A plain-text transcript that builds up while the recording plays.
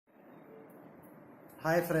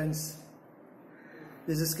Hi friends,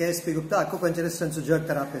 this is KSP Gupta, acupuncturist and Sujat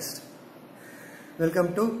therapist. Welcome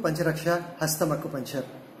to PANCHARAKSHA HASTHAM acupuncture.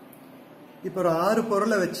 இப்போ ஒரு 6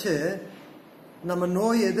 பொருளை வச்சு நம்ம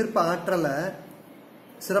நோய் எதிர்ப்பு ஆற்றலை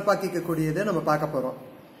சிறப்பாக்கிக்க கூடியதை நம்ம பார்க்க போறோம்.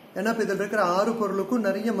 ஏன்னா இதில் இருக்கிற 6 பொருளுக்கும்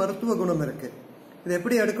நிறைய மருத்துவ குணம் இருக்கு. இது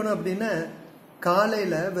எப்படி எடுக்கணும் அப்படின்னா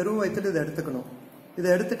காலையில வெறும் வயிற்றுல இதை எடுத்துக்கணும். இதை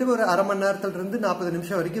எடுத்துட்டு ஒரு அரை மணி நேரத்துல இருந்து 40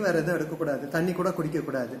 நிமிஷம் வரைக்கும் வேற எதுவும் எடுக்கக்கூடாது, தண்ணி கூட குடிக்க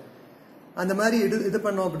கூடாது. அந்த மாதிரி இது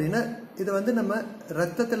பண்ணோம் அப்படின்னா இது வந்து நம்ம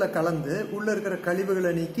ரத்தத்துல கலந்து உள்ள இருக்கிற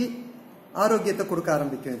கழிவுகளை நீக்கி ஆரோக்கியத்தை கொடுக்க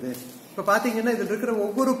ஆரம்பிக்கும். இது இப்ப பாத்தீங்கன்னா இதுல இருக்கிற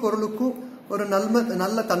ஒவ்வொரு பொருளுக்கும் ஒரு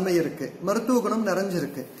நல்ல தன்மை இருக்கு, மருத்துவ குணம்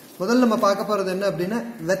நிறைஞ்சிருக்கு. முதல்ல நம்ம பார்க்க போறது என்ன அப்படின்னா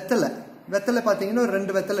வெத்தலை பாத்தீங்கன்னா ஒரு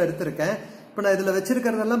 2 வெத்தலை எடுத்திருக்கேன். இப்ப நான் இதுல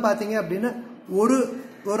வச்சிருக்கிறதெல்லாம் பாத்தீங்க அப்படின்னா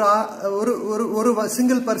ஒரு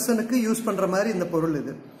சிங்கிள் பர்சனுக்கு யூஸ் பண்ற மாதிரி இந்த பொருள்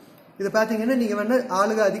இது பாத்தீங்கன்னா நீங்க வேணா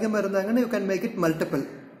ஆளுங்க அதிகமா இருந்தாங்கன்னா you can make it multiple.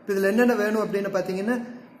 இதுல என்னென்ன வேணும் அப்படின்னு பாத்தீங்கன்னா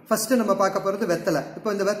ஃபர்ஸ்ட் நம்ம பார்க்க போறது வெத்தலை. இப்போ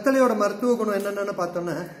இந்த வெத்தலையோட மருத்துவ குணம் என்னென்னு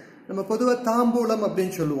பார்த்தோம்னா நம்ம பொதுவாக தாம்பூலம்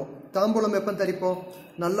அப்படின்னு சொல்லுவோம். தாம்பூலம் எப்போ தரிப்போம்?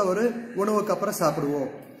 நல்ல ஒரு உணவுக்கு அப்புறம் சாப்பிடுவோம்.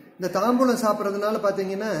 இந்த தாம்பூலம் சாப்பிட்றதுனால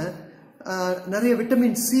பார்த்தீங்கன்னா நிறைய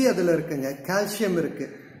விட்டமின் சி அதில் இருக்குங்க, கால்சியம் இருக்கு.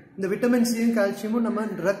 இந்த விட்டமின் சியும் கால்சியமும் நம்ம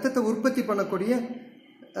ரத்தத்தை உற்பத்தி பண்ணக்கூடிய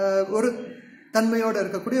ஒரு தன்மையோட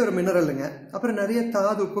இருக்கக்கூடிய ஒரு மினரலுங்க. அப்புறம் நிறைய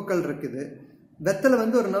தாது உப்புக்கள் இருக்குது. வெத்தலை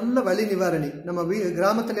வந்து ஒரு நல்ல வலி நிவாரணி. நம்ம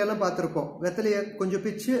கிராமத்துல எல்லாம் பார்த்துருப்போம், வெத்தலையை கொஞ்சம்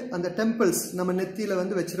பிச்சு அந்த டெம்பிள்ஸ் நம்ம நெத்தியில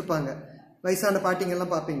வந்து வச்சிருப்பாங்க. வயசான பாட்டிங்க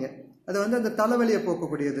எல்லாம் பார்ப்பீங்க. அது வந்து அந்த தலைவலியை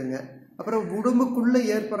போக்கக்கூடியதுங்க. அப்புறம் உடம்புக்குள்ள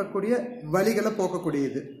ஏற்படக்கூடிய வலிகளை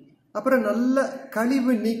போக்கக்கூடியது. அப்புறம் நல்ல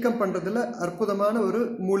கழிவு நீக்கம் பண்றதுல அற்புதமான ஒரு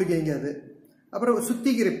மூலிகைங்க அது. அப்புறம்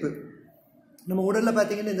சுத்திகரிப்பு, நம்ம உடல்ல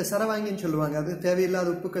பாத்தீங்கன்னா இந்த சரவாங்கின்னு சொல்லுவாங்க, அது தேவையில்லாத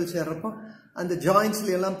உப்புக்கள் சேர்றப்போ அந்த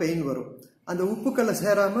ஜாயின்ஸ்ல எல்லாம் பெயின் வரும். அந்த உப்புக்களை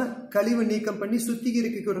சேராம கழிவு நீக்கம் பண்ணி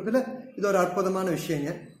சுத்திகரிக்கிறதுல இது ஒரு அற்புதமான விஷயங்க.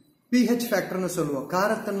 pH ஃபேக்டர்னு சொல்லுவோம்,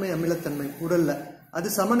 காரத்தன்மை அமிலத்தன்மை உடல்ல அது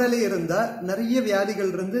சமநிலை இருந்தா நிறைய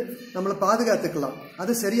வியாதிகள் இருந்து நம்மளை பாதுகாத்துக்கலாம்.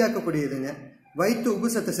 அது சரியாக்கக்கூடியதுங்க. வயிற்று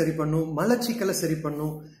உபுசத்தை சரி பண்ணும், மலச்சிக்கலை சரி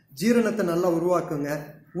பண்ணும், ஜீரணத்தை நல்லா உருவாக்குங்க,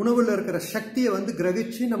 உணவுல இருக்கிற சக்தியை வந்து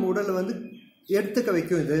கிரகிச்சு நம்ம உடலை வந்து எடுத்துக்க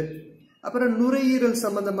வைக்கும் இது. அப்புறம் நுரையீரல்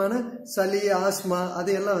சம்பந்தமான சளி, ஆஸ்மா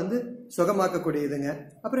அதையெல்லாம் வந்து சுகமாக்கக்கூடியதுங்க.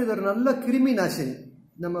 அப்புறம் இது ஒரு நல்ல கிருமி நாசினி.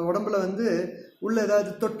 நம்ம உடம்புல வந்து உள்ள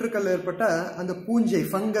ஏதாவது தொற்றுக்கள் ஏற்பட்டா அந்த பூஞ்சை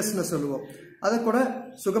ஃபங்கஸ்ன்னு சொல்லுவோம், அதை கூட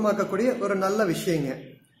சுகமாக்கக்கூடிய ஒரு நல்ல விஷயங்க.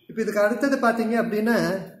 இப்போ இதுக்கு அடுத்தது பார்த்தீங்க அப்படின்னா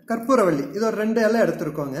கற்பூரவள்ளி. இது ஒரு 2 இலை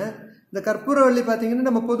எடுத்திருக்கோங்க. இந்த கற்பூரவள்ளி பார்த்தீங்கன்னா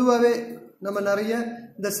நம்ம பொதுவாகவே நம்ம நிறைய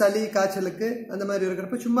இந்த சளி காய்ச்சலுக்கு அந்த மாதிரி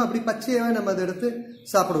இருக்கிறப்ப சும்மா அப்படி பச்சையாவே நம்ம அதை எடுத்து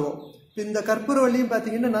சாப்பிடுவோம். இந்த கற்பூரவள்ளியும்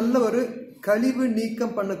பார்த்தீங்கன்னா நல்ல ஒரு கழிவு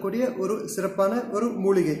நீக்கம் பண்ணக்கூடிய ஒரு சிறப்பான ஒரு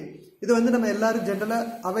மூலிகை. இது வந்து நம்ம எல்லாரும் ஜென்ரலா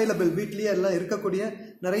அவைலபிள், வீட்லயே எல்லாம் இருக்கக்கூடிய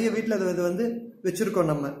நிறைய வீட்டில் அதை வந்து வச்சிருக்கோம்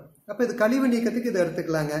நம்ம. அப்ப இது கழிவு நீக்கத்துக்கு இதை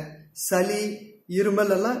எடுத்துக்கலாங்க. சளி,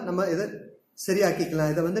 இருமல் எல்லாம் நம்ம இதை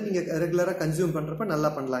சரியாக்கிக்கலாம். இதை வந்து நீங்க ரெகுலரா கன்சியூம் பண்றப்ப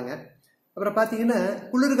நல்லா பண்ணலாங்க. அப்புறம் பாத்தீங்கன்னா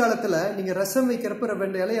குளிர்காலத்துல நீங்க ரசம் வைக்கிறப்ப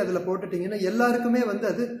 2 இலையை அதுல போட்டுட்டீங்கன்னா எல்லாருக்குமே வந்து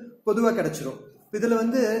அது பொதுவா கிடைச்சிரும். இதுல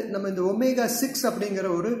வந்து நம்ம இந்த ஒமேகா 6 அப்படிங்கிற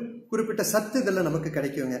ஒரு குறிப்பிட்ட சத்து இதுல நமக்கு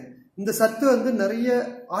கிடைக்குங்க. இந்த சத்து வந்து நிறைய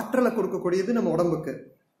ஆற்றலை கொடுக்கக்கூடியது நம்ம உடம்புக்கு.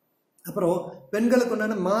 அப்புறம் பெண்களுக்கு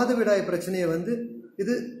உண்டான மாதவிடாய் பிரச்சனையை வந்து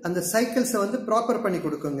இது அந்த சைக்கிள்ஸை வந்து ப்ராப்பர் பண்ணி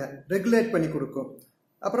கொடுக்குங்க, ரெகுலேட் பண்ணி கொடுக்கும்.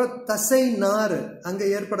 அப்புறம் தசை நாறு அங்க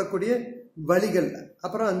ஏற்படக்கூடிய வலிகள்,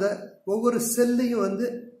 அப்புறம் அந்த ஒவ்வொரு செல்லையும் வந்து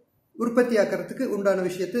உற்பத்தி ஆக்கிறதுக்கு உண்டான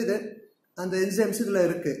விஷயத்து இது அந்த என்சைம்ஸ் இதுல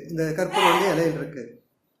இருக்கு, இந்த கற்பூரவள்ளி இலையில் இருக்கு.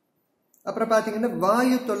 அப்புறம் பாத்தீங்கன்னா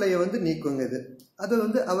வாயு தொல்லையை வந்து நீக்குங்க இது. அது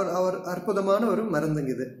வந்து அவர் அற்புதமான ஒரு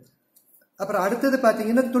மருந்துங்க இது. அப்புறம் அடுத்தது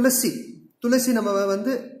பாத்தீங்கன்னா துளசி நம்ம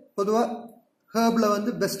வந்து பொதுவா ஹெர்ப்ல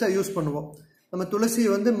வந்து பெஸ்டா யூஸ் பண்ணுவோம். நம்ம துளசி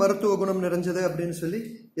வந்து மருத்துவ குணம் நிறைஞ்சது அப்படின்னு சொல்லி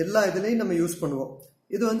எல்லா இதுலயும் நம்ம யூஸ் பண்ணுவோம்.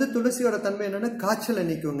 இது வந்து துளசியோட தன்மை என்னன்னா காய்ச்சலை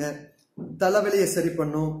நீக்குங்க, தலைவலியை சரி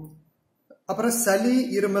பண்ணும், அப்புறம் சளி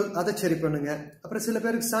இருமல் அதை சரி பண்ணுங்க. அப்புறம் சில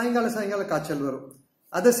பேருக்கு சாயங்கால காய்ச்சல் வரும்,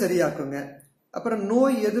 அதை சரியாக்குங்க. அப்புறம்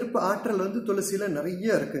நோய் எதிர்ப்பு ஆற்றல் வந்து துளசியில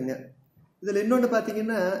நிறைய இருக்குங்க. இதுல இன்னொன்று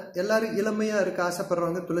பாத்தீங்கன்னா எல்லாரும் இளமையா இருக்க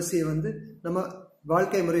ஆசைப்படுறவங்க துளசியை வந்து நம்ம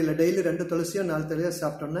வாழ்க்கை முறையில டெய்லி 2 துளசியோ 4 துளசியோ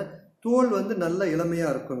சாப்பிட்டோம்னா தோல் வந்து நல்ல இளமையா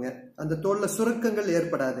இருக்குங்க. அந்த தோல்ல சுருக்கங்கள்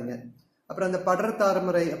ஏற்படாதுங்க. அப்புறம் அந்த படர்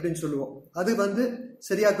தாமரை அப்படின்னு சொல்லுவோம், அது வந்து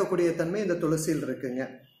சரியாக்கக்கூடிய தன்மை இந்த துளசியில் இருக்குங்க.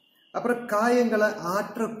 அப்புறம் காயங்களை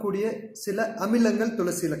ஆற்றக்கூடிய சில அமிலங்கள்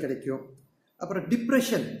துளசியில கிடைக்கும். அப்புறம்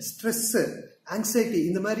டிப்ரெஷன், ஸ்ட்ரெஸ், ஆங்ஸைட்டி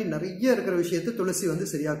இந்த மாதிரி நிறைய இருக்கிற விஷயத்தை துளசி வந்து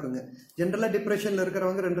சரியாக்குங்க. ஜென்ரலா டிப்ரெஷன்ல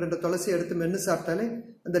இருக்கிறவங்க 2 துளசி எடுத்து மென்னு சாப்பிட்டாலே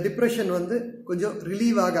அந்த டிப்ரெஷன் வந்து கொஞ்சம்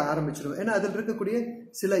ரிலீவ் ஆக ஆரம்பிச்சிடும். ஏன்னா அதில் இருக்கக்கூடிய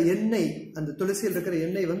சில எண்ணெய், அந்த துளசியில் இருக்கிற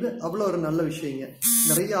எண்ணெய் வந்து அவ்வளோ ஒரு நல்ல விஷயங்க.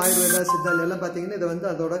 நிறைய ஆயுர்வேதா சித்தால் எல்லாம் பார்த்தீங்கன்னா இதை வந்து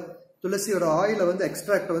அதோட துளசியோட ஆயிலை வந்து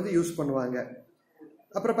எக்ஸ்ட்ராக்டை வந்து யூஸ் பண்ணுவாங்க.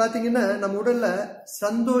 அப்புறம் பார்த்தீங்கன்னா நம்ம உடல்ல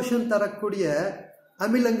சந்தோஷம் தரக்கூடிய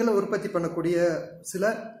அமிலங்களை உற்பத்தி பண்ணக்கூடிய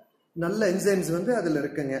சில நல்ல என்சைம்ஸ் வந்து அதில்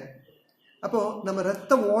இருக்குங்க. அப்போ நம்ம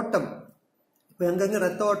ரத்த ஓட்டம் இப்போ எங்கெங்க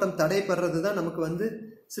ரத்த ஓட்டம் தடைப்படுறது தான் நமக்கு வந்து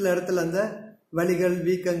சில இடத்துல அந்த வலிகள்,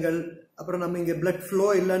 வீக்கங்கள், அப்புறம் நம்ம இங்கே பிளட் ஃப்ளோ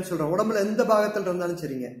இல்லைன்னு சொல்றோம். உடம்புல எந்த பாகத்தில் இருந்தாலும்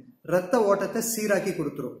சரிங்க, ரத்த ஓட்டத்தை சீராக்கி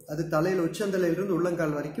கொடுத்துரும். அது தலையில் உச்சந்தலையிலிருந்து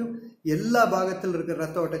உள்ளங்கால் வரைக்கும் எல்லா பாகத்தில் இருக்கிற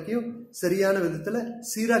ரத்த ஓட்டத்தையும் சரியான விதத்தில்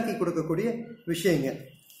சீராக்கி கொடுக்கக்கூடிய விஷயங்க.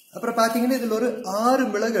 அப்புறம் பார்த்தீங்கன்னா இதில் ஒரு 6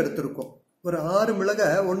 மிளகு எடுத்திருக்கோம். ஒரு 6 மிளகை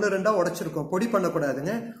 1-2 உடைச்சிருக்கோம். பொடி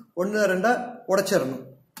பண்ணக்கூடாதுங்க, 1-2 உடைச்சிடணும்.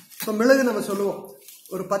 இப்போ மிளகு நம்ம சொல்லுவோம்,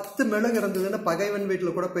 ஒரு 10 மிளகு இருந்ததுன்னா பகைவன்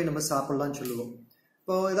வீட்டில் கூட போய் நம்ம சாப்பிட்லான்னு சொல்லுவோம்.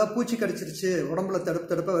 இப்போ ஏதாவது பூச்சி கடிச்சிருச்சு, உடம்புல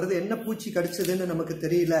தடுப்பா வருது, என்ன பூச்சி கடிச்சதுன்னு நமக்கு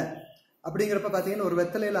தெரியல அப்படிங்கிறப்ப பார்த்தீங்கன்னா ஒரு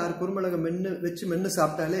வெத்தலையில் 6 குறுமிளகு மென்று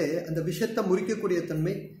சாப்பிட்டாலே அந்த விஷத்தை முறிக்கக்கூடிய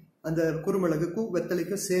தன்மை அந்த குறுமிளகுக்கும்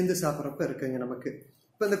வெத்தலைக்கும் சேர்ந்து சாப்பிட்றப்ப இருக்குங்க நமக்கு.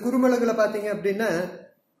 இப்போ இந்த குறுமிளகுல பார்த்தீங்க அப்படின்னா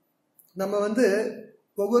நம்ம வந்து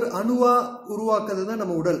ஒவ்வொரு அணுவா உருவாக்குறது தான்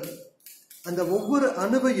நம்ம உடல். அந்த ஒவ்வொரு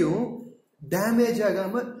அணுவையும் டேமேஜ்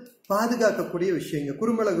ஆகாம பாதுகாக்கக்கூடிய விஷயங்க.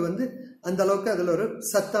 குறுமிளகு வந்து அந்த அளவுக்கு அதுல ஒரு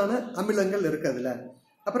சத்தான அமிலங்கள் இருக்கு அதுல.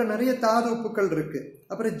 அப்புறம் நிறைய தாது உப்புக்கள் இருக்கு.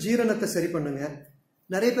 அப்புறம் ஜீரணத்தை சரி பண்ணுங்க.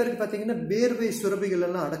 நிறைய பேருக்கு பார்த்தீங்கன்னா வேர்வை சுரபிகள்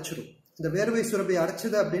எல்லாம் அடைச்சிடும். இந்த வேர்வை சுரபி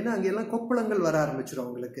அடைச்சது அப்படின்னா அங்கெல்லாம் கொப்பளங்கள் வர ஆரம்பிச்சிடும்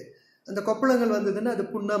அவங்களுக்கு. அந்த கொப்பளங்கள் வந்ததுன்னா அது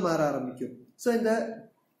புண்ணா மாற ஆரம்பிக்கும். ஸோ இந்த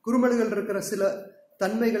குறுமிளகுகள் இருக்கிற சில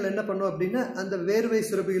தன்மைகள் என்ன பண்ணும் அப்படின்னா அந்த வேர்வை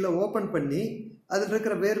சுரபிகளை ஓப்பன் பண்ணி அதில்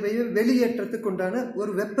இருக்கிற வேர்வையை வெளியேற்றத்துக்கு உண்டான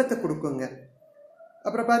ஒரு வெப்பத்தை கொடுக்குங்க.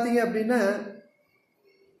 அப்புறம் பார்த்தீங்க அப்படின்னா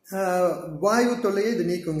வாயு தொல்லையை இது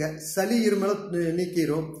நீக்குங்க, சளி இருமலை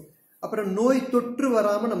நீக்கிரும். அப்புறம் நோய் தொற்று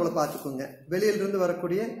வராமல் நம்மளை பார்த்துக்குங்க. வெளியிலிருந்து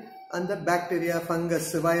வரக்கூடிய அந்த பாக்டீரியா,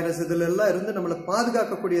 ஃபங்கஸ், வைரஸ் இதுல எல்லாம் இருந்து நம்மளை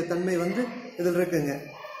பாதுகாக்கக்கூடிய தன்மை வந்து இதில் இருக்குங்க.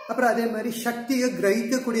 அப்புறம் அதே மாதிரி சக்தியை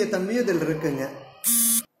கிரகிக்கக்கூடிய தன்மையும் இதில் இருக்குங்க.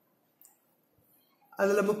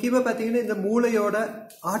 அதில் முக்கியமாக பார்த்தீங்கன்னா இந்த மூளையோட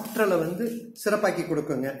ஆற்றலை வந்து சிறப்பாக்கி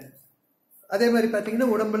கொடுக்குங்க. அதே மாதிரி பார்த்தீங்கன்னா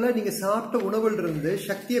உடம்புல நீங்கள் சாப்பிட்ட உணவுல இருந்து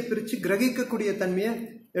சக்தியை பிரித்து கிரகிக்கக்கூடிய தன்மையை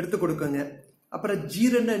எடுத்து கொடுக்குங்க. அப்புறம்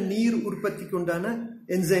ஜீரண நீர் உற்பத்திக்கு உண்டான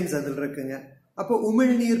என்சைம்ஸ் அதில் இருக்குங்க. அப்போ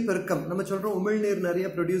உமிழ்நீர் பெருக்கம் நம்ம சொல்கிறோம், உமிழ்நீர் நிறைய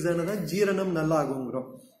ப்ரொடியூஸ் ஆனதான் ஜீரணம் நல்லா ஆகுங்கிறோம்.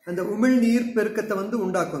 அந்த உமிழ்நீர் பெருக்கத்தை வந்து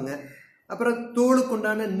உண்டாக்குங்க. அப்புறம் தோலுக்கு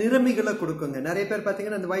உண்டான நிறமிகளை கொடுக்குங்க. நிறைய பேர்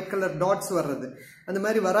பார்த்தீங்கன்னா அந்த ஒயிட் கலர் டாட்ஸ் வர்றது அந்த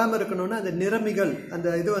மாதிரி வராமல் இருக்கணும்னா அந்த நிறமிகள்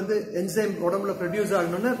அந்த இது வந்து என்சைம் உடம்புல ப்ரொடியூஸ்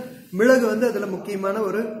ஆகணும்னா மிளகு வந்து அதில் முக்கியமான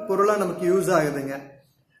ஒரு பொருளாக நமக்கு யூஸ் ஆகுதுங்க.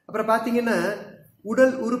 அப்புறம் பார்த்தீங்கன்னா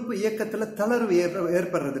உடல் உறுப்பு இயக்கத்தில் தளர்வு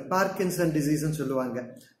ஏற்படுறது பார்க்கின்சன் டிசீஸ்ன்னு சொல்லுவாங்க.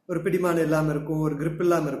 ஒரு பிடிமானம் இல்லாமல் இருக்கும், ஒரு கிரிப்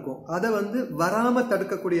இல்லாமல் இருக்கும். அதை வந்து வராமல்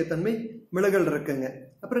தடுக்கக்கூடிய தன்மை மிளகுகள் இருக்குங்க.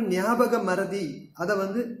 அப்புறம் ஞாபக மறதி அதை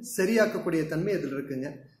வந்து சரியாக்கக்கூடிய தன்மை அதில் இருக்குங்க.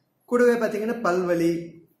 கூடவே பார்த்தீங்கன்னா பல்வலி,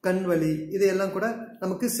 கண்வலி இதையெல்லாம் கூட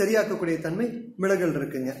நமக்கு சரியாக்கக்கூடிய தன்மை மிளகுகள்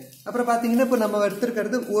இருக்குங்க. அப்புறம் பார்த்தீங்கன்னா இப்போ நம்ம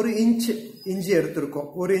எடுத்துருக்கிறது 1 இன்ச் இஞ்சி எடுத்திருக்கோம்.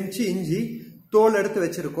 1 இன்ச்சு இஞ்சி தோல் எடுத்து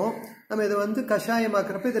வச்சிருக்கோம். நம்ம இதை வந்து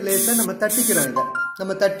கஷாயமாக்குறப்ப இதை லேசாக நம்ம தட்டிக்கிறோம்.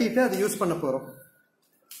 நம்ம தட்டிட்டு அதை யூஸ் பண்ண போகிறோம்.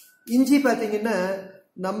 இஞ்சி பார்த்தீங்கன்னா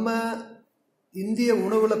நம்ம இந்திய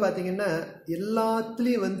உணவுல பார்த்தீங்கன்னா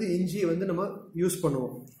எல்லாத்துலேயும் வந்து இஞ்சியை வந்து நம்ம யூஸ்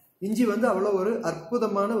பண்ணுவோம். இஞ்சி வந்து அவ்வளோ ஒரு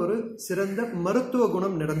அற்புதமான ஒரு சிறந்த மருத்துவ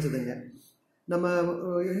குணம் நிறைஞ்சதுங்க. நம்ம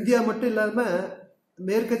இந்தியா மட்டும் இல்லாமல்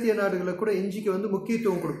மேற்கத்திய நாடுகளில் கூட இஞ்சிக்கு வந்து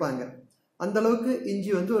முக்கியத்துவம் கொடுப்பாங்க. அந்த அளவுக்கு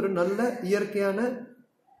இஞ்சி வந்து ஒரு நல்ல இயற்கையான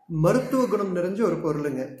மருத்துவ குணம் நிறைஞ்ச ஒரு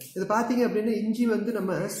பொருளுங்க. இது பார்த்தீங்க அப்படின்னா இஞ்சி வந்து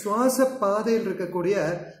நம்ம சுவாச பாதையில் இருக்கக்கூடிய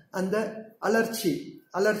அந்த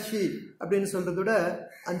அலர்ச்சி அப்படின்னு சொல்றத விட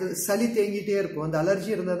அந்த சளி தேங்கிட்டே இருக்கும். அந்த அலர்ஜி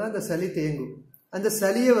இருந்தால் தான் அந்த சளி தேங்கும். அந்த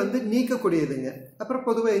சளியை வந்து நீக்கக்கூடியதுங்க. அப்புறம்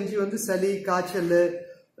பொதுவாக இஞ்சி வந்து சளி, காய்ச்சல்,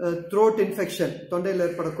 த்ரோட் இன்ஃபெக்ஷன், தொண்டையில்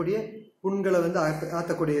ஏற்படக்கூடிய புண்களை வந்து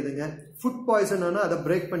ஆற்றக்கூடியதுங்க. ஃபுட் பாய்சன் ஆனால் அதை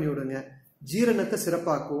பிரேக் பண்ணி விடுங்க. ஜீரணத்தை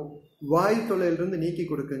சிறப்பாக்கும், வாயு தொல்லையிலிருந்து நீக்கி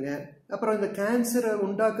கொடுக்குங்க. அப்புறம் இந்த கேன்சரை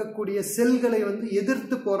உண்டாக்கக்கூடிய செல்களை வந்து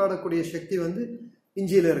எதிர்த்து போராடக்கூடிய சக்தி வந்து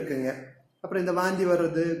இஞ்சியில் இருக்குங்க. அப்புறம் இந்த வாந்தி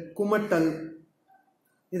வர்றது, குமட்டல்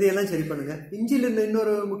இதையெல்லாம் சரி பண்ணுங்க. இஞ்சியில்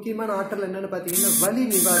இன்னொரு முக்கியமான ஆற்றல் என்னன்னு பார்த்தீங்கன்னா வலி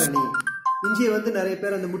நிவாரணி. இஞ்சியை வந்து நிறைய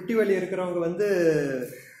பேர் அந்த முட்டி வலி இருக்கிறவங்க வந்து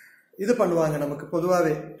இது பண்ணுவாங்க. நமக்கு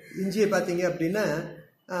பொதுவாகவே இஞ்சியை பார்த்தீங்க அப்படின்னா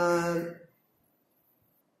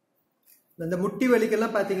அந்த முட்டி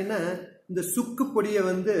வலிக்கெல்லாம் பார்த்தீங்கன்னா இந்த சுக்கு பொடியை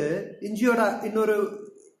வந்து இஞ்சியோட இன்னொரு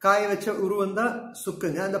காய வச்ச உருவம் தான்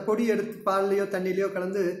சுக்குங்க. அந்த பொடி எடுத்து பால்லையோ தண்ணிலையோ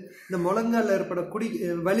கலந்து இந்த முழங்கால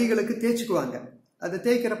ஏற்படக்கூடிய வலிகளுக்கு தேய்ச்சிக்குவாங்க. அதை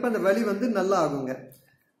தேய்க்கிறப்ப அந்த வலி வந்து நல்லா ஆகுங்க.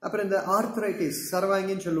 அப்புறம் இந்த ஆர்த்ரைட்டிஸ்,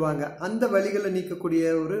 சரவாங்கின்னு சொல்லுவாங்க, அந்த வலிகளை நீக்கக்கூடிய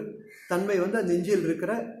ஒரு தன்மை வந்து அந்த இஞ்சியில்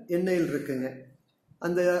இருக்கிற எண்ணெயில் இருக்குங்க.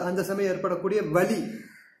 அந்த சமயம் ஏற்படக்கூடிய வலி.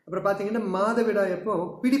 அப்புறம் பார்த்தீங்கன்னா மாதவிடாயப்போ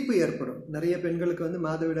பிடிப்பு ஏற்படும். நிறைய பெண்களுக்கு வந்து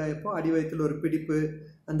மாதவிடாயப்போ அடி வயிற்றில் ஒரு பிடிப்பு,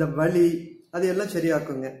 அந்த வலி அதையெல்லாம்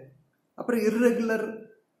சரியாக்குங்க. அப்புறம் இர்ரெகுலர்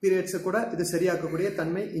பீரியட்ஸை கூட இது சரியாக்கக்கூடிய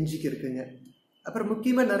தன்மை இஞ்சிக்கு இருக்குங்க. அப்புறம்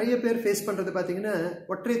முக்கியமாக நிறைய பேர் ஃபேஸ் பண்ணுறது பார்த்தீங்கன்னா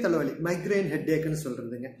ஒற்றை தலைவலி, மைக்ரைன் ஹெட்ஏக்குன்னு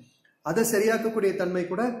சொல்கிறதுங்க. அதை சரியாக்கக்கூடிய தன்மை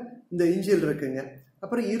கூட இந்த இஞ்சியில் இருக்குங்க.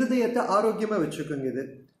 அப்புறம் இருதயத்தை ஆரோக்கியமாக வச்சுக்கோங்க இது.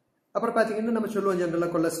 அப்புறம் பார்த்தீங்கன்னா நம்ம சொல்லுவோம்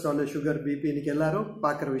ஜென்ரலாக கொலஸ்ட்ரால், சுகர், பிபி, இன்னைக்கு எல்லாரும்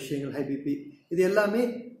பார்க்குற விஷயங்கள், ஹை பிபி, இது எல்லாமே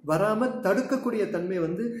வராமல் தடுக்கக்கூடிய தன்மை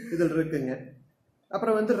வந்து இதில் இருக்குங்க.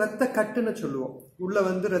 அப்புறம் வந்து ரத்த கட்டுன்னு சொல்லுவோம், உள்ளே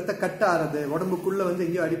வந்து ரத்த கட்டாகிறது, உடம்புக்குள்ளே வந்து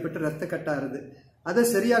எங்கேயோ அடிபட்டு ரத்த கட்டாகிறது, அதை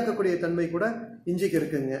சரியாக்கக்கூடிய தன்மை கூட இஞ்சிக்கு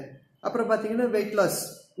இருக்குங்க. அப்புறம் பார்த்தீங்கன்னா வெயிட் லாஸ்,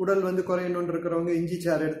 உடல் வந்து குறையணுன்னு இருக்கிறவங்க இஞ்சி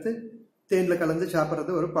சாறு எடுத்து தேனில் கலந்து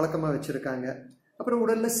சாப்பிட்றது ஒரு பழக்கமாக வச்சுருக்காங்க. அப்புறம்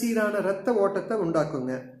உடலில் சீரான ரத்த ஓட்டத்தை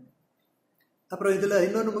உண்டாக்குங்க. அப்புறம் இதில்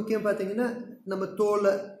இன்னொன்று முக்கியம் பார்த்தீங்கன்னா நம்ம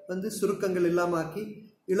தோலை வந்து சுருக்கங்கள் இல்லாமல் ஆக்கி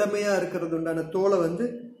இளமையாக இருக்கிறது உண்டான தோலை வந்து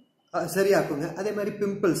சரியாக்குங்க. அதே மாதிரி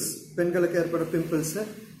பிம்பிள்ஸ், பெண்களுக்கு ஏற்படுற பிம்பிள்ஸு,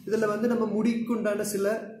 இதில் வந்து நம்ம முடிக்குண்டான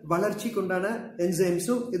சில வளர்ச்சிக்கு உண்டான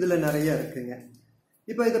என்சைம்ஸும் இதில் நிறைய இருக்குங்க.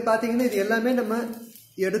 இப்போ இதை பார்த்தீங்கன்னா இது எல்லாமே நம்ம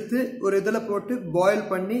எடுத்து ஒரு இதில் போட்டு பாயில்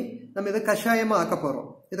பண்ணி நம்ம இதை கஷாயமாக ஆக்க போகிறோம்.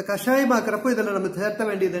 இதை கஷாயமாக்குறப்போ இதில் நம்ம சேர்த்த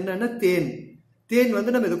வேண்டியது என்னென்னா தேன்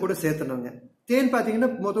வந்து நம்ம இது கூட சேர்த்தணுங்க. தேன் பார்த்தீங்கன்னா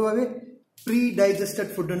பொதுவாகவே ப்ரீ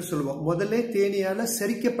டைஜஸ்டட் ஃபுட்டுன்னு சொல்லுவோம். முதல்ல தேனியால்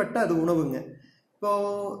செரிக்கப்பட்ட அது உணவுங்க. இப்போ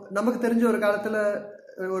நமக்கு தெரிஞ்ச ஒரு காலத்தில்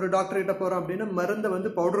ஒரு டாக்டர்கிட்ட போகிறோம் அப்படின்னா மருந்தை வந்து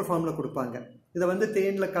பவுடர் ஃபார்மில் கொடுப்பாங்க. இதை வந்து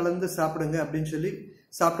தேனில் கலந்து சாப்பிடுங்க அப்படின்னு சொல்லி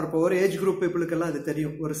சாப்பிட்றப்போ ஒரு ஏஜ் குரூப் பீப்புளுக்கெல்லாம் அது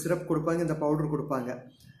தெரியும். ஒரு சிரப் கொடுப்பாங்க, இந்த பவுடர் கொடுப்பாங்க.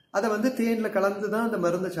 அதை வந்து தேனில் கலந்து தான் அந்த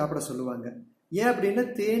மருந்தை சாப்பிட சொல்லுவாங்க. ஏன் அப்படின்னா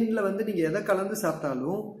தேனில் வந்து நீங்கள் எதை கலந்து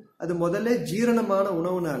சாப்பிட்டாலும் அது முதல்ல ஜீரணமான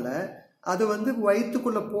உணவுனால அது வந்து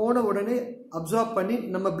வயிற்றுக்குள்ளே போன உடனே அப்சார்ப் பண்ணி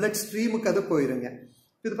நம்ம பிளட் ஸ்ட்ரீமுக்கு அது போயிருங்க.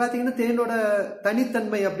 இது பார்த்தீங்கன்னா தேனோட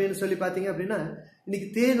தனித்தன்மை அப்படின்னு சொல்லி பார்த்தீங்க அப்படின்னா இன்னைக்கு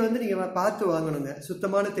தேன் வந்து நீங்கள் பார்த்து வாங்கணுங்க,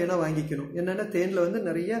 சுத்தமான தேனாக வாங்கிக்கணும். என்னென்னா தேனில் வந்து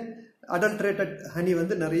நிறைய அடல்ட்ரேட்டட் ஹனி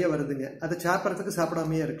வந்து நிறைய வருதுங்க. அதை சாப்பிட்றதுக்கு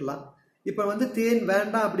சாப்பிடாமையே இருக்கலாம். இப்போ வந்து தேன்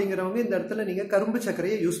வேண்டாம் அப்படிங்கிறவங்க இந்த இடத்துல நீங்கள் கரும்பு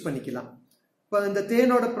சர்க்கரையை யூஸ் பண்ணிக்கலாம். இப்போ இந்த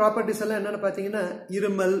தேனோட ப்ராப்பர்ட்டிஸ் எல்லாம் என்னென்னு பார்த்தீங்கன்னா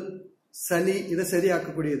இருமல், சளி இதை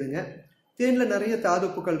சரியாக்கக்கூடியதுங்க. தேனில் நிறைய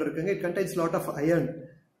தாதுப்புக்கள் இருக்குங்க. It contains lot of iron.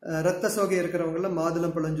 ரத்த சோகை இருக்கிறவங்களாம்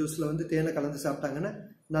மாதுளம்பழம் ஜூஸில் வந்து தேனை கலந்து சாப்பிட்டாங்கன்னா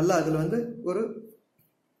நல்லா அதில் வந்து ஒரு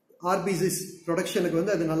ஆர்பிசிஸ் ப்ரொடக்ஷனுக்கு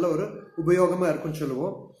வந்து அது நல்ல ஒரு உபயோகமாக இருக்குன்னு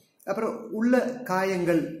சொல்லுவோம். அப்புறம் உள்ள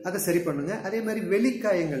காயங்கள் அதை சரி பண்ணுங்க. அதே மாதிரி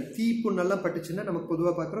வெளிக்காயங்கள், தீப்புண்ணெல்லாம் பட்டுச்சுன்னா நமக்கு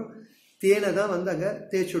பொதுவாக பார்க்குறோம் தேனை தான் வந்து அங்கே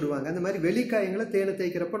தேய்ச்சி விடுவாங்க. அந்த மாதிரி வெளிக்காயங்களை தேனை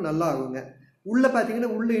தேய்க்கிறப்போ நல்லா ஆகுங்க. உள்ளே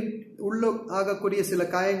பார்த்தீங்கன்னா உள்ள ஆகக்கூடிய சில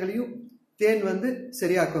காயங்களையும் தேன் வந்து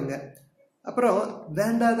சரியாக்குங்க. அப்புறம்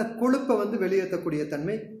வேண்டாத கொழுப்பை வந்து வெளியேற்றக்கூடிய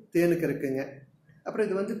தன்மை தேனுக்கு இருக்குங்க. அப்புறம்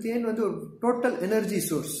இது வந்து தேன் வந்து ஒரு டோட்டல் எனர்ஜி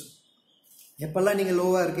சோர்ஸ். எப்பெல்லாம் நீங்கள்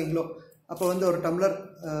லோவாக இருக்கீங்களோ அப்போ வந்து ஒரு டம்ளர்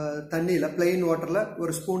தண்ணியில் பிளெயின் வாட்டரில்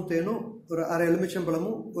ஒரு ஸ்பூன் தேனும் ஒரு அரை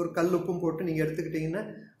எலுமிச்சம்பழமும் ஒரு கல் உப்பும் போட்டு நீங்கள் எடுத்துக்கிட்டிங்கன்னா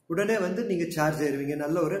உடனே வந்து நீங்கள் சார்ஜ் ஆயிடுவீங்க.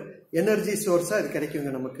 நல்ல ஒரு எனர்ஜி சோர்ஸாக இது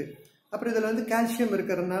கிடைக்குங்க நமக்கு. அப்புறம் இதில் வந்து கால்சியம்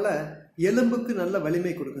இருக்கிறதுனால எலும்புக்கு நல்ல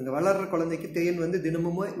வலிமை கொடுக்குங்க. வளர்கிற குழந்தைக்கு தேன் வந்து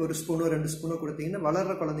தினமும் ஒரு ஸ்பூனோ 2 ஸ்பூனோ கொடுத்தீங்கன்னா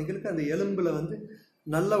வளர்கிற குழந்தைங்களுக்கு அந்த எலும்பில் வந்து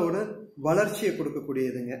நல்ல ஒரு வளர்ச்சியை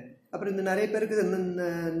கொடுக்கக்கூடியதுங்க. அப்புறம் இந்த நிறைய பேருக்கு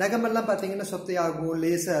நகமெல்லாம் பார்த்தீங்கன்னா சொத்தையாகும்,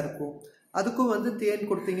 லேசாக இருக்கும். அதுக்கும் வந்து தேன்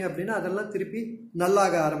கொடுத்தீங்க அப்படின்னா அதெல்லாம் திருப்பி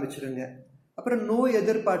நல்லாக ஆரம்பிச்சிருங்க. அப்புறம் நோய்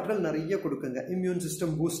எதிர்ப்பாற்றல் நிறைய கொடுக்குங்க. இம்யூன்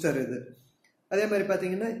சிஸ்டம் பூஸ்டர் இது. அதே மாதிரி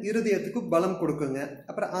பார்த்தீங்கன்னா இருதயத்துக்கு பலம் கொடுக்குங்க.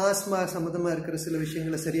 அப்புறம் ஆஸ்மா சம்மந்தமாக இருக்கிற சில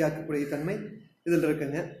விஷயங்களை சரியாக்கக்கூடிய தன்மை இதில்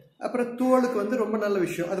இருக்குங்க. அப்புறம் தோலுக்கு வந்து ரொம்ப நல்ல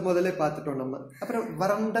விஷயம், அது முதல்ல பார்த்துட்டோம் நம்ம. அப்புறம்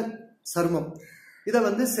வறண்ட சருமம் இதை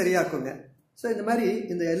வந்து சரியாக்குங்க. ஸோ இந்த மாதிரி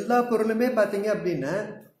இந்த எல்லா பொருளுமே பார்த்தீங்க அப்படின்னா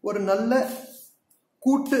ஒரு நல்ல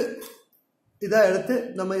கூட்டு இதாக எடுத்து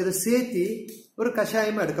நம்ம இதை சேர்த்தி ஒரு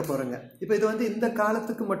கஷாயமாக எடுக்க போகிறோங்க. இப்போ இது வந்து இந்த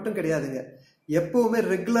காலத்துக்கு மட்டும் கிடையாதுங்க, எப்பவுமே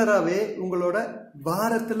ரெகுலராகவே உங்களோட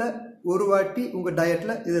வாரத்தில் ஒரு வாட்டி உங்கள்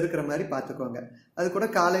டயட்டில் இது இருக்கிற மாதிரி பார்த்துக்கோங்க. அது கூட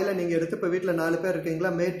காலையில் நீங்கள் எடுத்து இப்போ வீட்டில் 4 பேர்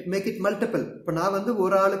இருக்கீங்களா, மேக் இட் மல்டிபிள். இப்போ நான் வந்து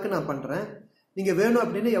ஒரு ஆளுக்கு நான் பண்ணுறேன், நீங்கள் வேணும்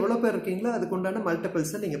அப்படின்னு எவ்வளோ பேர் இருக்கீங்களோ அதுக்கு உண்டான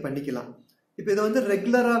மல்டிபிள்ஸை நீங்கள் பண்ணிக்கலாம். இப்போ இதை வந்து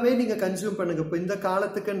ரெகுலராகவே நீங்கள் கன்சியூம் பண்ணுங்கள். இப்போ இந்த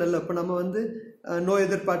காலத்துக்கு நல்ல, இப்போ நம்ம வந்து நோய்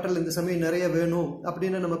எதிர்ப்பாற்றல் இந்த சமயம் நிறைய வேணும்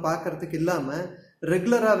அப்படின்னு நம்ம பார்க்கறதுக்கு இல்லாமல்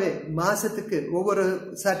ரெகுலராகவே மாதத்துக்கு ஒவ்வொரு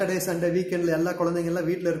சாட்டர்டே சண்டே வீக்கெண்டில் எல்லா குழந்தைங்கள்லாம்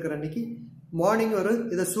வீட்டில் இருக்கிற அன்னைக்கு மார்னிங் ஒரு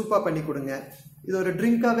இதை சூப்பாக பண்ணி கொடுங்க. இது ஒரு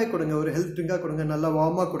ட்ரிங்காகவே கொடுங்க, ஒரு ஹெல்த் ட்ரிங்காக கொடுங்க, நல்லா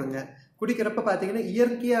வார்மாக கொடுங்க. குடிக்கிறப்ப பார்த்தீங்கன்னா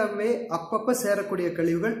இயற்கையாகவே அப்பப்போ சேரக்கூடிய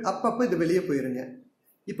கழிவுகள் அப்பப்போ இது வெளியே போயிருங்க.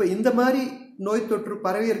 இப்போ இந்த மாதிரி நோய் தொற்று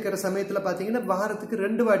பரவி இருக்கிற சமயத்தில் பார்த்தீங்கன்னா வாரத்துக்கு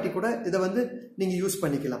 2 வாட்டி கூட இதை வந்து நீங்கள் யூஸ்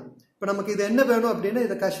பண்ணிக்கலாம். இப்போ நமக்கு இது என்ன வேணும் அப்படின்னா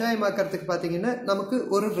இதை கஷாயமாக்கிறதுக்கு பார்த்தீங்கன்னா நமக்கு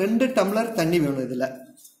ஒரு 2 டம்ளர் தண்ணி வேணும். இதில்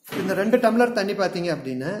இந்த 2 டம்ளர் தண்ணி பார்த்தீங்க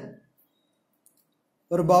அப்படின்னா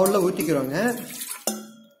ஒரு பவுலில் ஊற்றிக்கிறோங்க.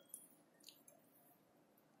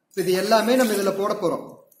 இது எல்லாமே நம்ம இதில் போட போகிறோம்.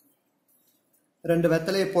 2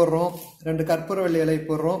 வெத்தலையை போடுறோம், 2 கற்பூரவள்ளி இலையை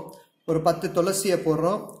போடுறோம், ஒரு 10 துளசியை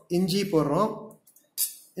போடுறோம், இஞ்சி போடுறோம்,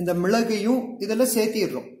 இந்த மிளகையும் இதில்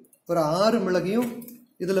சேர்த்திடுறோம். ஒரு 6 மிளகையும்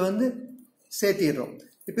இதில் வந்து சேர்த்திடுறோம்.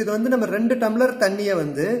 இப்போ இது வந்து நம்ம 2 டம்ளர் தண்ணியை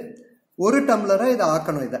வந்து 1 டம்ளராக இதை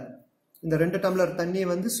ஆக்கணும். இந்த 2 டம்ளர் தண்ணியை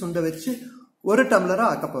வந்து சுண்ட வச்சு 1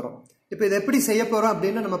 டம்ளராக ஆக்க போகிறோம். இப்போ இதை எப்படி செய்ய போகிறோம்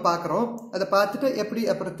அப்படின்னு நம்ம பார்க்குறோம். அதை பார்த்துட்டு எப்படி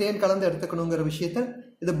அப்புறம் தேன் கலந்து எடுத்துக்கணுங்கிற விஷயத்த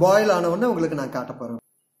இது பாயில் ஆனவுடனே உங்களுக்கு நான் காட்ட போகிறேன்.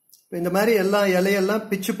 இப்போ இந்த மாதிரி எல்லா இலையெல்லாம்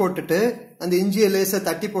பிச்சு போட்டுட்டு அந்த இஞ்சி லேசை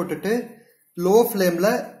தட்டி போட்டுட்டு லோ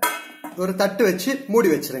ஃப்ளேமில் ஒரு தட்டு வச்சு மூடி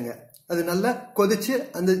வச்சிருங்க. அது நல்லா கொதிச்சு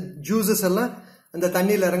அந்த ஜூஸஸ் எல்லாம் அந்த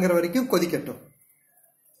தண்ணியில் இறங்குற வரைக்கும் கொதிக்கட்டும்.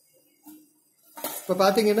 இப்போ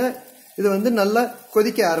பார்த்தீங்கன்னா இது வந்து நல்லா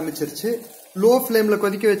கொதிக்க ஆரம்பிச்சிருச்சு. லோ ஃப்ளேமில்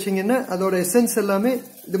கொதிக்க வச்சிங்கன்னா அதோட எசன்ஸ் எல்லாமே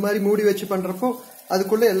இது மாதிரி மூடி வச்சு பண்ணுறப்போ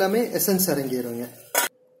அதுக்குள்ளே எல்லாமே எசன்ஸ் இறங்கிடுங்க.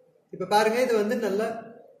 இப்போ பாருங்க, இது வந்து நல்லா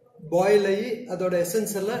பாயில் ஆகி அதோட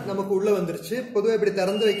எசன்ஸ் எல்லாம் நமக்கு உள்ளே வந்துருச்சு. பொதுவாக இப்படி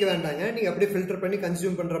திறந்து வைக்க வேண்டாங்க, நீங்கள் அப்படியே ஃபில்டர் பண்ணி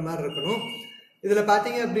கன்சியூம் பண்ணுற மாதிரி இருக்கணும். இதில்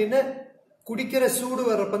பார்த்தீங்க அப்படின்னா குடிக்கிற சூடு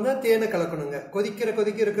வர்றப்ப தான் தேனை கலக்கணுங்க.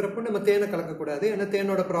 கொதிக்க இருக்கிறப்போ நம்ம தேனை கலக்கக்கூடாது, ஏன்னா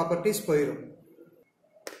தேனோட ப்ராப்பர்ட்டிஸ் போயிடும்.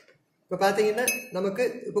 இப்போ பார்த்தீங்கன்னா நமக்கு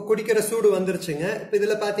இப்போ குடிக்கிற சூடு வந்துருச்சுங்க. இப்போ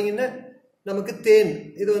இதில் பார்த்தீங்கன்னா நமக்கு தேன்,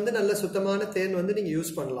 இது வந்து நல்ல சுத்தமான தேன் வந்து நீங்கள்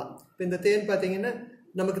யூஸ் பண்ணலாம். இப்போ இந்த தேன் பார்த்தீங்கன்னா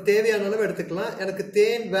நமக்கு தேவையான அளவு எடுத்துக்கலாம். எனக்கு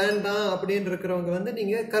தேன் வேண்டாம் அப்படின்னு இருக்கிறவங்க வந்து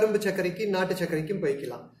நீங்கள் கரும்பு சர்க்கரைக்கு நாட்டு சர்க்கரைக்கும்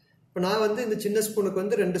போய்க்கலாம். இப்போ நான் வந்து இந்த சின்ன ஸ்பூனுக்கு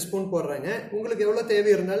வந்து 2 ஸ்பூன் போடுறேங்க. உங்களுக்கு எவ்வளோ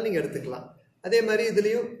தேவை இருந்தாலும் நீங்கள் எடுத்துக்கலாம். அதே மாதிரி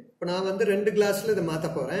இதுலேயும் இப்போ நான் வந்து 2 கிளாஸில் இதை மாற்ற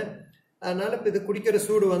போகிறேன். அதனால் இப்போ இது குடிக்கிற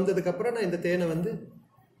சூடு வந்ததுக்கப்புறம் நான் இந்த தேனை வந்து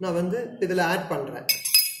நான் வந்து இதில் ஆட் பண்ணுறேன்.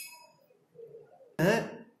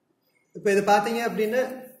 இப்போ இது பார்த்தீங்க அப்படின்னா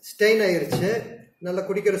ஸ்டெயின் ஆயிருச்சு, நல்லா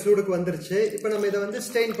குடிக்கிற சூடுக்கு வந்துருச்சு. இப்போ நம்ம இதை வந்து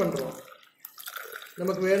ஸ்டெயின் பண்ணுறோம்.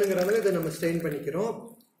 நமக்கு வேணுங்கிற அளவு இதை நம்ம ஸ்டெயின் பண்ணிக்கிறோம்.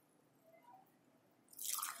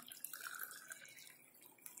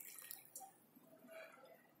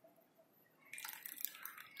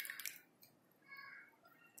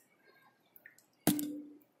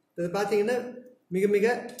 இது பார்த்தீங்கன்னா மிக மிக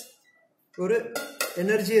ஒரு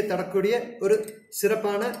எனர்ஜியை தரக்கூடிய ஒரு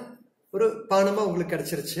சிறப்பான ஒரு பானமாக உங்களுக்கு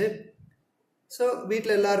கிடைச்சிருச்சு. ஸோ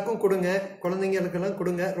வீட்டில் எல்லாருக்கும் கொடுங்க, குழந்தைங்களுக்கெல்லாம்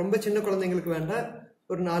கொடுங்க. ரொம்ப சின்ன குழந்தைங்களுக்கு வேண்டாம்,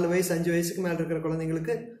 ஒரு 4 வயசு 5 வயசுக்கு மேலே இருக்கிற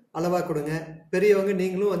குழந்தைங்களுக்கு அளவாக கொடுங்க. பெரியவங்க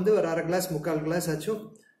நீங்களும் வந்து ஒரு 1/2 கிளாஸ் 3/4 கிளாஸ் ஆச்சும்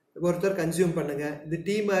ஒருத்தர் கன்சியூம் பண்ணுங்க. இது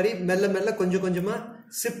டீ மாதிரி மெல்ல மெல்ல கொஞ்சம் கொஞ்சமாக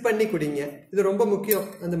சிப் பண்ணி குடிங்க. இது ரொம்ப முக்கியம்.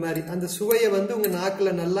 அந்த மாதிரி அந்த சுவையை வந்து உங்கள்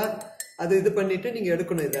நாக்கில் நல்லா அது இது பண்ணிட்டு நீங்கள்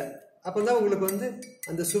எடுக்கணும் இதை. அப்போ தான் உங்களுக்கு வந்து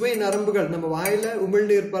அந்த சுவை நரம்புகள் நம்ம வாயில்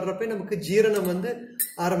உமிழ்நீர் படுறப்ப நமக்கு ஜீரணம் வந்து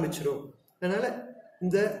ஆரம்பிச்சிடும். அதனால்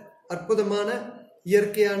இந்த அற்புதமான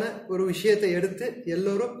இயற்கையான ஒரு விஷயத்தை எடுத்து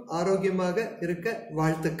எல்லோரும் ஆரோக்கியமாக இருக்க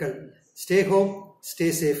வாழ்த்துக்கள். Stay home, stay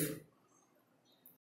safe.